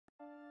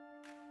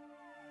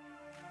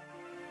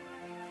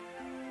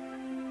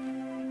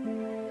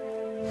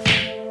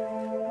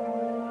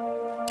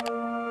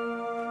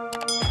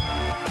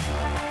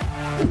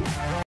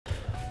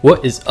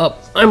What is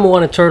up? I'm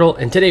Moana Turtle,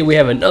 and today we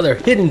have another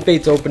Hidden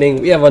Fates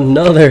opening. We have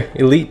another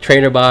Elite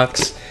Trainer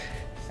box.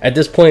 At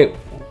this point,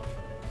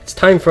 it's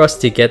time for us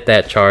to get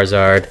that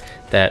Charizard,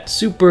 that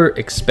super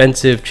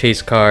expensive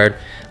chase card.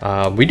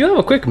 We do have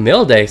a quick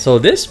mail day, so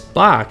this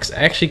box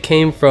actually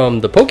came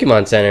from the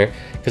Pokemon Center,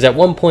 because at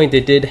one point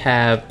they did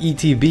have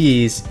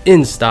ETBs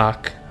in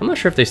stock. I'm not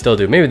sure if they still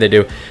do, maybe they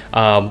do,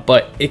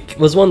 but it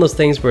was one of those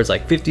things where it's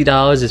like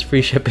 $50 is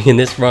free shipping, and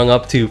this rung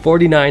up to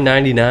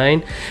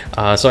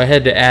 $49.99. So I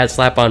had to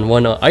slap on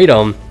one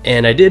item,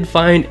 and I did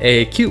find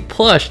a cute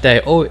plush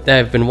that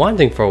I've been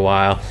wanting for a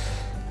while.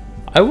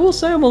 I will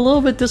say I'm a little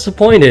bit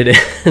disappointed.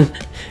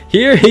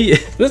 Here he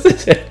is. This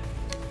is it.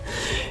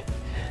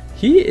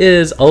 He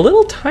is a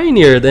little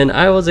tinier than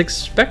I was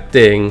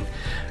expecting.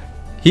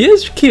 He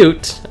is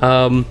cute.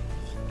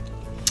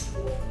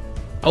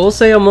 I will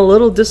say I'm a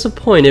little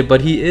disappointed,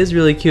 but he is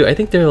really cute. I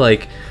think they're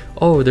like,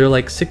 oh, they're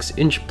like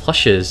 6-inch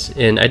plushes,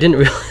 and I didn't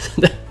realize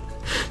that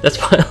that's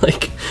probably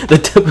like the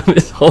tip of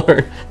his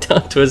horn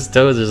down to his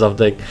toes or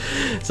something.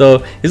 So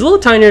he's a little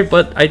tinier,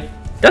 but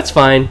that's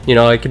fine. You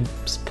know, I could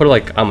put it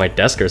like on my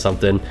desk or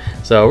something.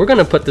 So we're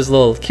gonna put this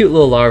cute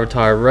little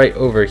Larvitar right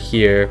over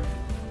here,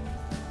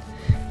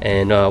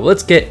 and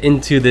let's get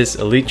into this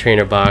Elite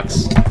Trainer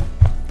box.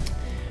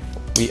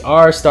 We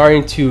are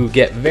starting to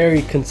get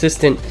very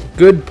consistent,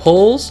 good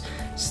pulls.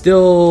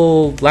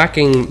 Still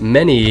lacking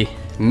many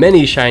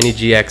shiny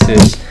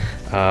GXs,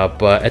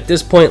 but at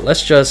this point,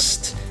 let's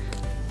just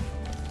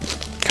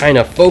kind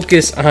of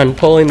focus on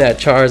pulling that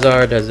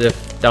Charizard, as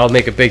if that'll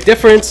make a big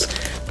difference.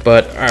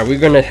 But alright, we're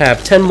gonna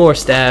have 10 more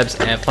stabs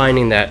at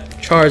finding that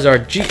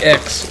Charizard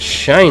GX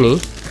shiny.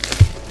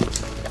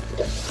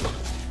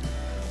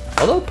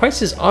 Although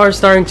prices are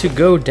starting to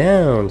go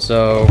down,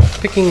 so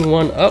picking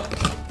one up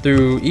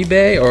through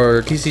eBay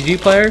or TCG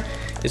Player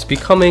is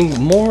becoming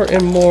more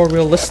and more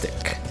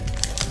realistic.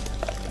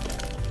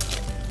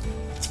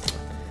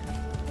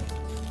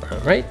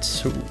 Alright,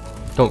 so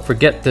don't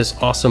forget this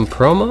awesome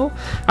promo.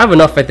 I have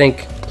enough, I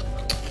think,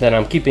 that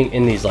I'm keeping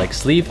in these like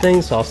sleeve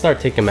things, so I'll start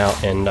taking them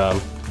out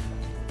and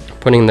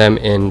putting them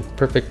in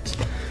perfect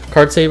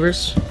card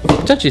savers.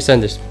 Potentially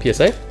send this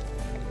PSA.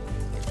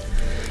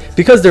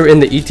 Because they're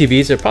in the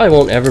ETBs, it probably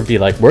won't ever be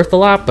like worth a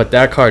lot, but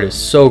that card is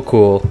so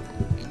cool.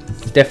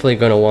 Definitely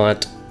gonna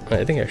want,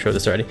 I think I showed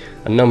this already,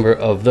 a number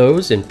of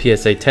those in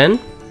PSA 10.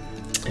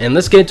 And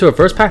let's get into our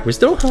first pack. We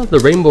still don't have the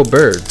Rainbow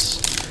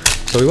Birds,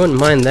 so we wouldn't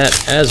mind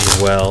that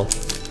as well.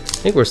 I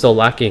think we're still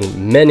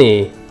lacking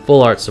many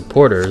full art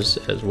supporters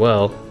as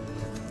well.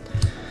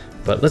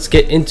 But let's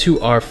get into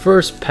our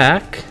first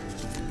pack.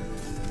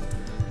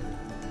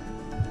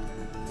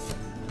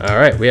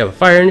 Alright, we have a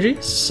Fire Energy,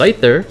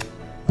 Scyther,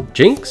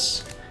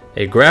 Jinx,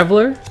 a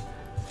Graveler,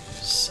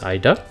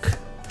 Psyduck,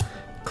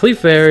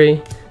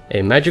 Clefairy, a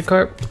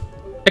Magikarp,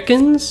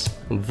 Ekans,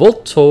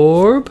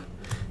 Voltorb,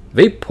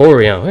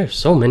 Vaporeon. We have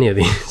so many of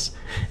these.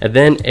 And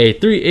then a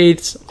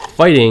 3/8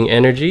 Fighting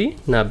Energy.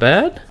 Not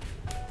bad.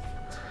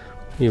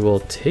 We will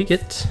take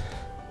it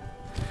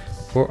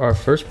for our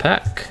first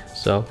pack.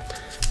 So,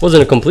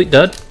 wasn't a complete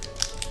dud.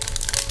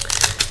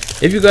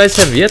 If you guys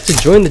have yet to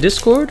join the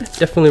Discord,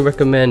 definitely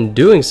recommend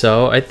doing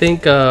so. I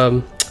think,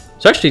 so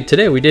actually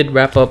today we did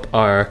wrap up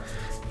our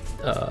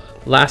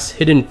last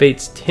Hidden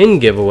Fates tin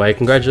giveaway.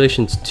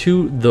 Congratulations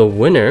to the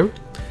winner.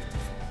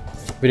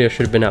 Video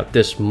should have been out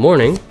this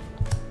morning,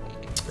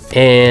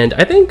 and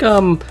I think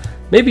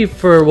maybe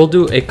we'll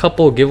do a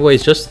couple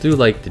giveaways just through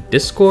like the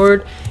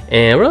Discord.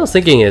 And what I was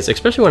thinking is,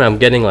 especially when I'm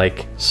getting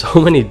like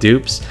so many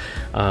dupes,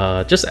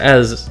 just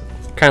as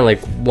kind of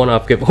like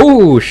one-off give.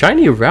 Oh,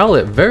 shiny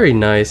Rowlet, very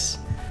nice.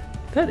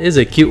 That is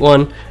a cute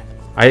one.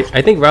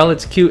 I think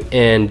Rowlet's cute,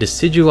 and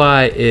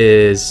Decidueye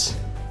is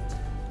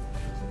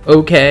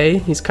okay.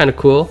 He's kind of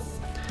cool,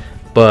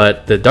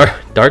 but the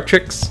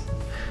Dartrix,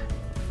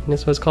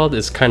 that's what it's called,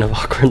 is kind of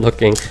awkward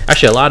looking.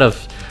 Actually, a lot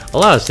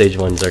of stage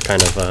ones are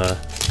kind of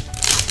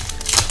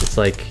it's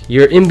like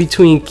you're in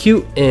between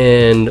cute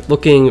and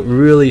looking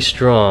really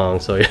strong,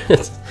 so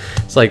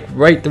it's like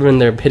right when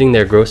they're hitting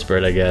their growth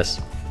spurt, I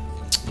guess.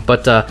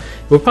 But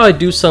we'll probably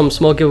do some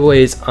small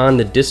giveaways on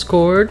the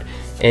Discord,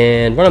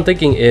 and what I'm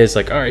thinking is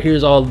like, all right,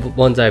 here's all the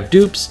ones I have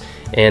dupes,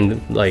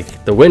 and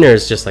like the winner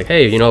is just like,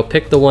 hey, you know,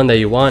 pick the one that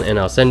you want and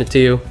I'll send it to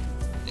you.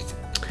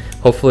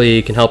 Hopefully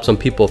you can help some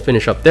people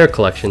finish up their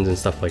collections and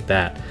stuff like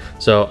that.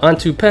 So on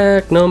to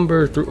pack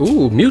number 3.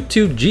 Ooh,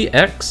 Mewtwo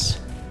GX.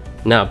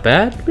 Not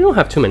bad. We don't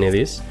have too many of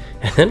these.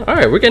 And then, all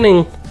right, we're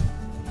getting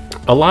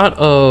a lot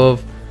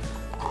of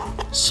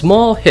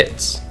small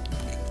hits.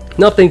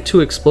 Nothing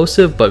too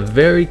explosive, but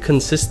very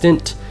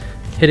consistent,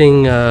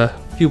 hitting a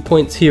few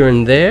points here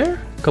and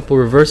there. A couple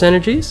reverse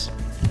energies.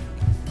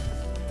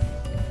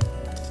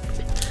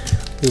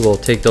 We will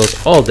take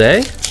those all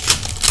day,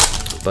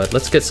 but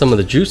let's get some of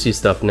the juicy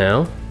stuff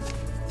now.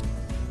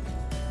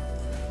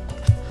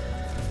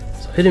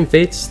 So Hidden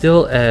Fates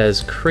still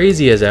as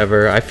crazy as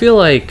ever. I feel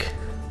like,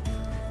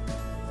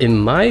 in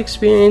my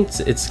experience,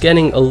 it's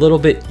getting a little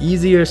bit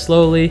easier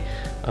slowly,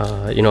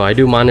 You know, I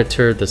do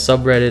monitor the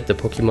subreddit, the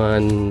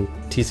Pokemon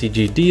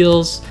TCG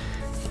deals,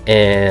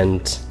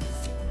 and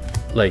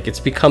like it's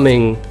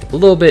becoming a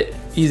little bit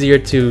easier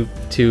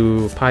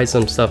to buy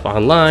some stuff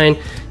online,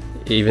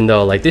 even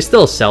though like they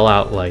still sell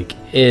out like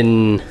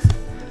in,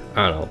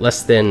 I don't know,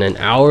 less than an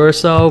hour or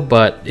so.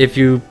 But if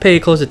you pay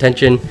close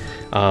attention,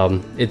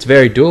 it's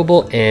very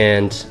doable,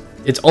 and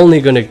it's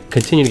only going to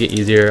continue to get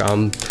easier,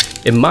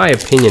 in my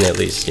opinion at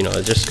least. You know,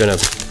 it's just gonna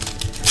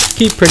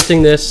keep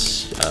printing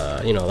this.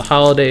 You know, the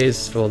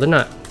holidays, well, they're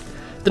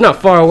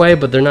not far away,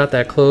 but they're not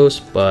that close.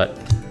 But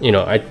you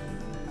know, I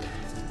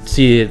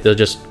see they'll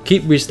just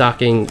keep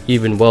restocking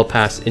even well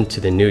past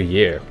into the new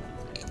year.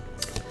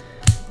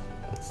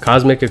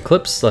 Cosmic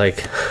Eclipse,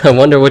 like I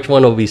wonder which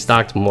one will be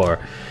stocked more.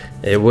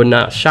 It would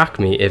not shock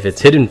me if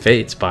it's Hidden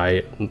Fates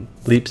by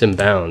leaps and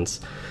bounds.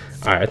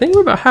 Alright, I think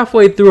we're about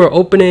halfway through our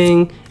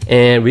opening,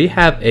 and we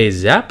have a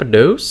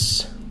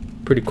Zapdos,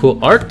 pretty cool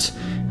art,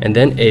 and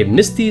then a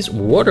Misty's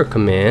Water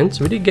Command.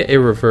 So we did get a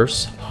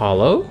reverse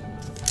holo.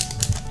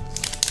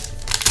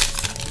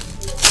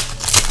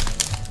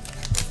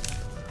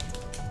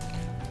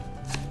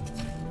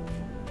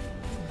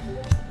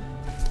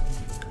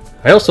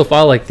 I also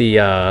follow like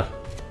the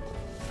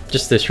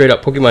just the straight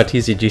up Pokemon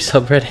TCG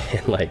subreddit,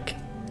 and like,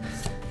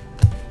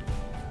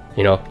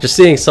 you know, just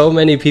seeing so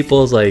many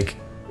people's like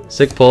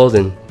sick pulls,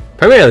 and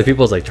primarily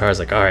people's like Char's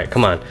like, alright,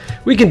 come on,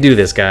 we can do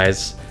this,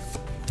 guys.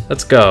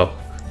 Let's go.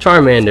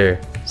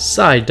 Charmander,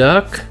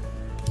 Psyduck,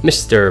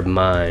 Mr.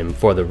 Mime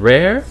for the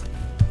rare.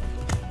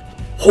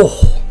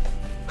 Oh.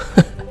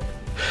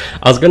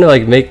 I was gonna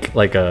like make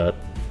like a,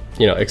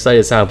 you know,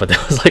 excited sound, but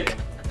that was like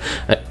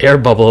an air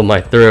bubble in my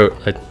throat.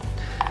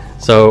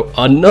 So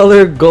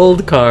another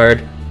gold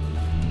card.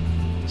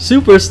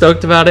 Super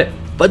stoked about it,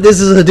 but this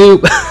is a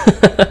dupe.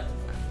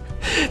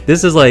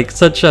 This is like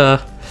such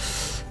a,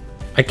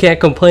 I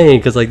can't complain,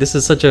 because like this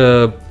is such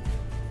a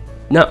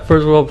not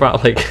first world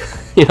problem, like,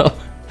 you know,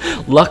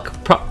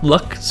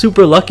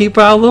 super lucky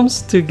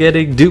problems to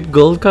getting dupe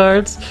gold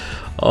cards.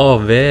 Oh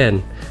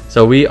man.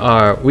 So we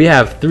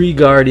have 3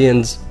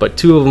 Guardians, but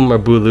 2 of them are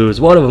Booloos.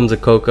 One of them's a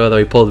Coco that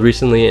we pulled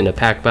recently in a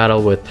pack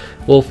battle with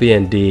Wolfie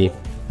and D.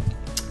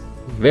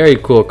 Very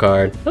cool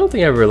card. I don't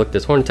think I ever looked at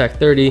this. Horn attack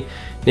 30.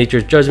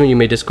 Nature's Judgment. You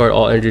may discard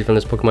all energies from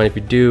this Pokemon. If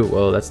you do,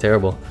 whoa, that's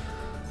terrible.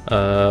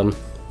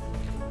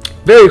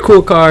 Very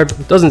cool card.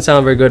 Doesn't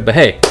sound very good, but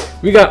hey,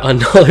 we got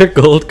another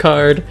gold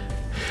card.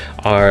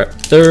 Our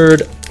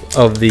third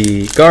of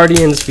the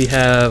Guardians. We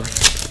have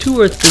 2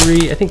 or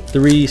 3, I think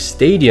 3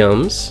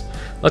 Stadiums.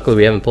 Luckily,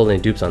 we haven't pulled any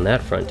dupes on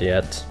that front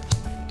yet.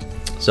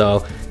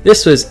 So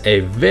this was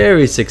a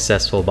very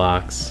successful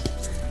box.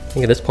 I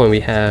think at this point we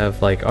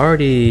have like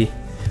already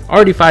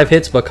 5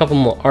 hits, but a couple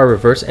more are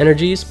reverse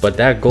energies, but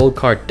that gold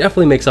card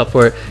definitely makes up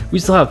for it. We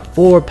still have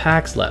 4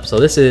 packs left, so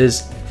this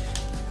is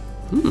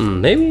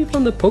maybe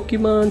from the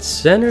Pokemon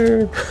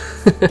Center.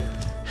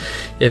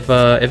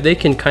 If they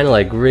can kind of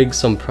like rig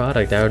some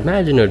product, I would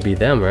imagine it would be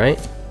them, right?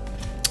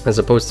 As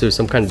opposed to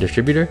some kind of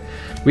distributor.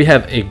 We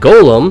have a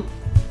Golem.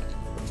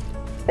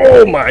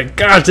 Oh my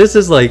gosh, this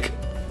is like,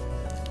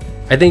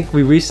 I think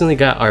we recently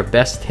got our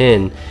best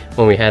tin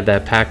when we had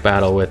that pack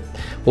battle with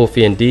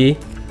Wolfie and D.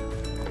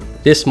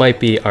 This might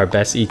be our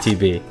best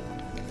ETB.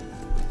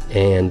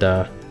 And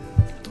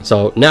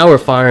so now we're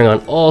firing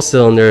on all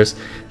cylinders.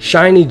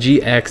 Shiny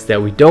GX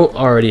that we don't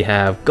already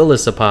have,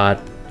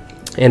 Golisopod.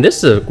 And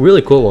this is a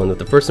really cool one with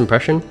the first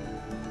impression.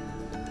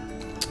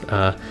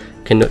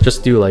 Can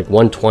just do like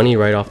 120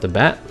 right off the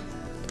bat.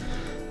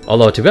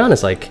 Although to be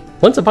honest, like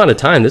once upon a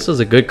time this was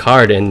a good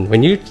card, and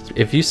when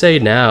if you say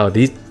now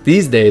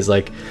these days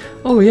like,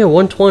 oh yeah,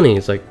 120,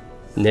 it's like,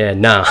 yeah,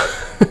 nah.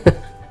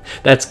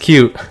 That's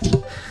cute.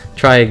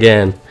 Try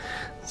again.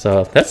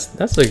 So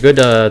that's a good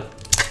I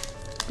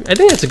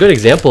think that's a good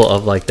example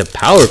of like the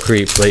power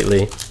creep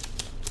lately,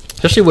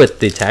 especially with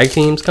the tag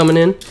teams coming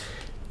in,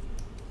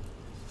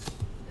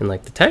 and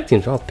like the tag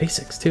teams are all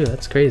basics too.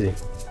 That's crazy.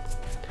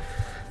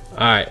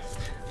 Alright,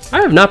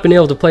 I have not been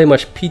able to play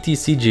much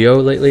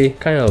PTCGO lately.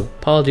 Kind of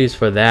apologies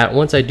for that.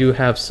 Once I do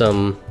have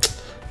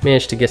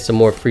manage to get some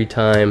more free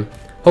time,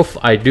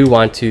 I do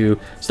want to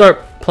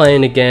start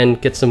playing again,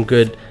 get some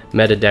good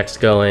meta decks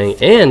going,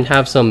 and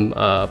have some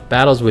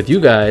battles with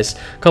you guys.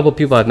 A couple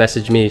people have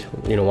messaged me,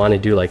 you know, want to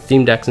do like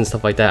theme decks and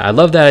stuff like that. I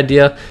love that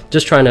idea.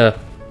 Just trying to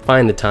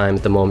find the time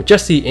at the moment.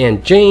 Jesse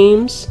and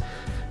James,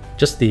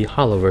 just the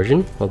holo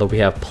version, although we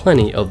have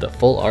plenty of the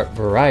full art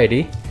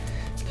variety.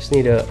 Just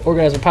need to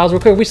organize my piles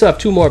real quick. We still have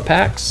 2 more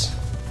packs.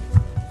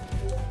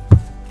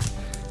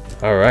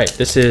 All right,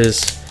 this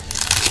is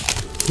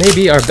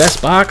maybe our best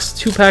box.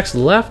 2 packs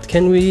left.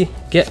 Can we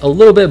get a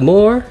little bit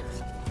more?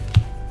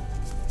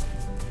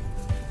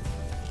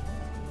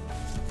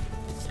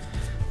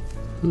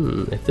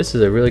 If this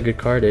is a really good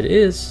card, it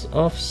is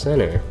off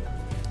center.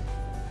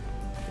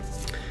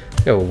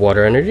 We have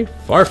Water Energy,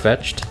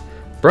 Farfetch'd,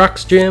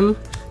 Brock's Gym,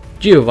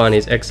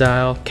 Giovanni's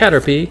Exile,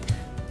 Caterpie,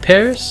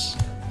 Paris,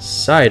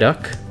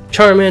 Psyduck,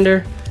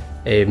 Charmander,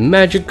 a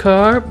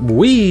Magikarp,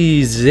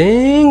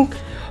 Weezing.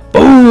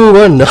 Boom!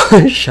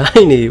 Another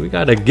shiny. We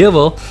got a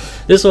Gibble.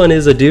 This one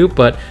is a dupe,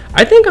 but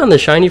I think on the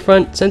shiny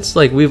front, since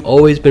like we've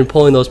always been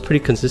pulling those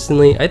pretty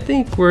consistently, I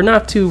think we're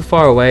not too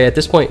far away. At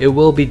this point, it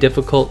will be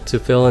difficult to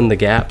fill in the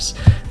gaps,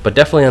 but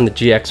definitely on the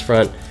GX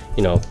front,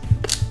 you know,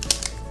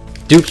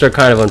 dupes are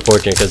kind of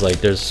unfortunate because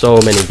like there's so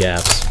many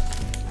gaps.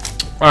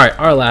 All right,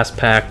 our last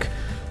pack.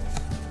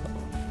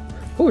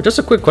 Oh, just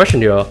a quick question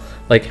to y'all.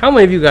 Like, how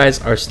many of you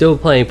guys are still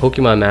playing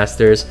Pokemon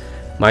Masters?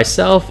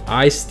 Myself,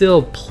 I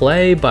still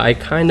play, but I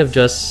kind of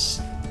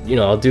just, you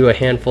know, I'll do a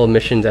handful of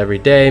missions every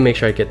day, make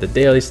sure I get the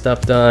daily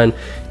stuff done,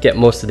 get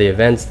most of the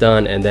events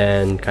done, and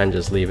then kind of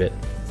just leave it.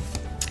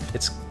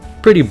 It's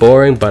pretty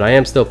boring, but I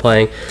am still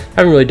playing. I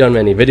haven't really done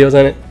many videos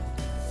on it,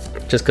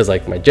 just because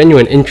like my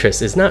genuine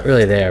interest is not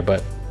really there,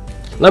 but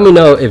let me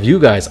know if you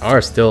guys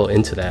are still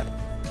into that.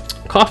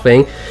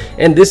 Coughing,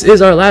 and this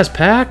is our last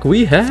pack.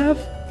 We have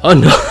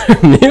another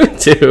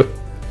Mewtwo.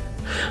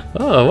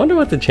 Oh, I wonder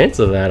what the chances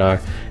of that are.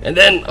 And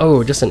then,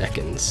 oh, just an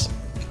Ekans.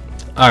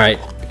 Alright,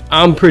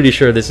 I'm pretty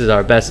sure this is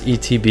our best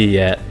ETB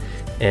yet,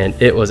 and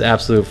it was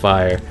absolute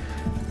fire.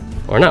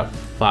 Or not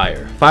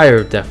fire.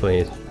 Fire definitely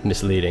is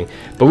misleading.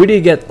 But we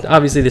did get,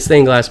 obviously, the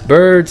stained glass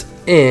birds,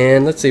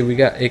 and let's see, we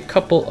got a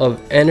couple of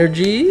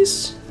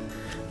energies,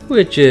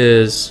 which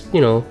is,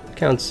 you know,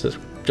 counts as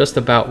just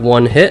about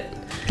one hit.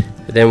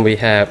 And then we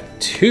have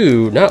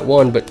two, not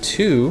one, but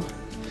two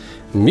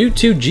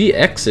Mewtwo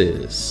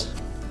GXs.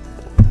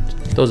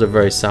 Those are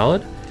very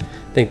solid.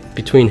 I think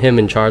between him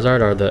and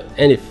Charizard are the,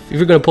 and if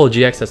you're gonna pull a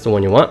GX, that's the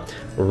one you want.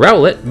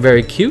 Rowlet,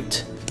 very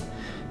cute.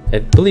 I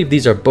believe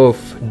these are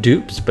both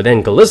dupes, but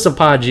then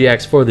Galissapod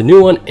GX for the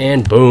new one,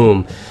 and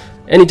boom.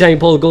 Anytime you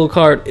pull a gold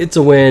card, it's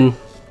a win,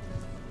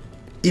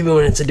 even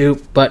when it's a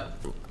dupe, but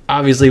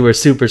obviously we're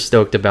super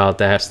stoked about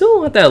that.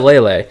 Still want that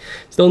Lele.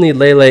 Still need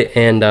Lele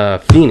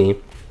and Feeny.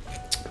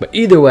 But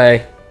either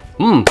way,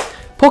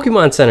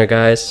 Pokemon Center,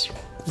 guys.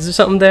 Is there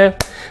something there?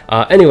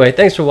 Anyway,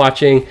 thanks for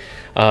watching.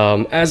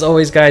 As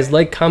always, guys,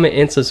 like, comment,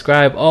 and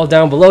subscribe all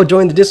down below.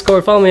 Join the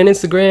Discord, follow me on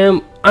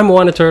Instagram. I'm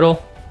Moana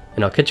Turtle,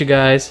 and I'll catch you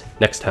guys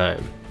next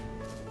time.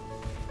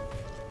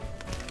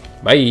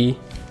 Bye.